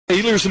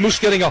Healers, the Moose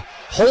getting a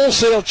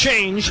wholesale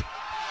change.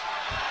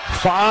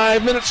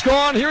 5 minutes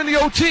gone here in the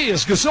OT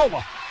as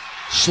Gazzola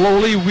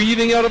slowly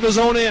weaving out of his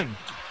own end.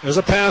 There's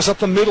a pass up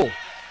the middle.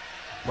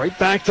 Right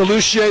back to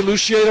Lucier.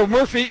 Lucier to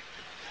Murphy.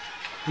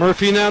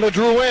 Murphy now to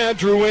Drouin.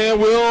 Drouin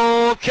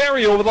will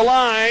carry over the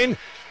line.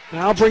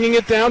 Now bringing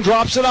it down,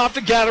 drops it off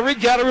to Gadoury.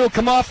 Gadoury will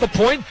come off the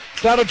point.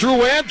 Down to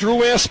Drouin.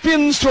 Drouin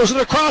spins, throws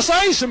it across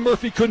ice, and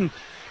Murphy couldn't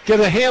get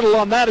a handle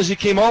on that as he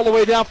came all the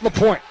way down from the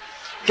point.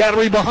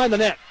 Gadoury behind the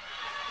net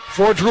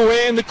for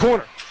Drouin in the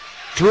corner.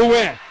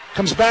 Drouin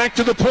comes back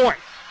to the point.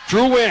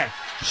 Drouin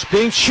is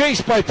being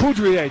chased by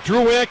Poudrier.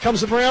 Drouin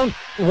comes around,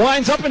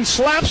 winds up and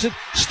slaps it,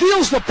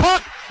 steals the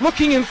puck,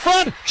 looking in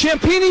front.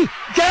 Ciampini,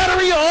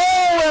 Gadoury,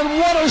 oh, and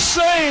what a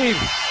save!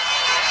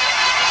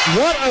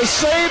 What a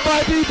save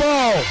by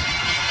Bibeau.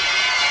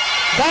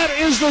 That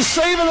is the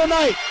save of the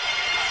night.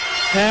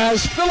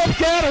 As Philippe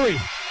Gadoury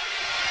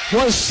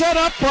was set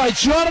up by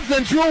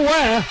Jonathan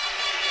Drouin,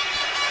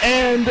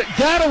 and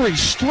Gadoury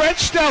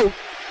stretched out,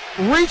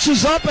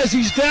 reaches up as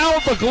he's down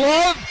with the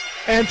glove,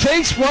 and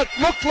takes what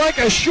looked like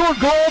a sure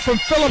goal from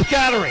Philippe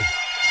Gadoury.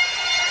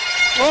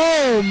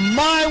 Oh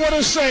my, what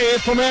a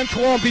save from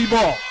Antoine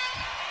Bibeau.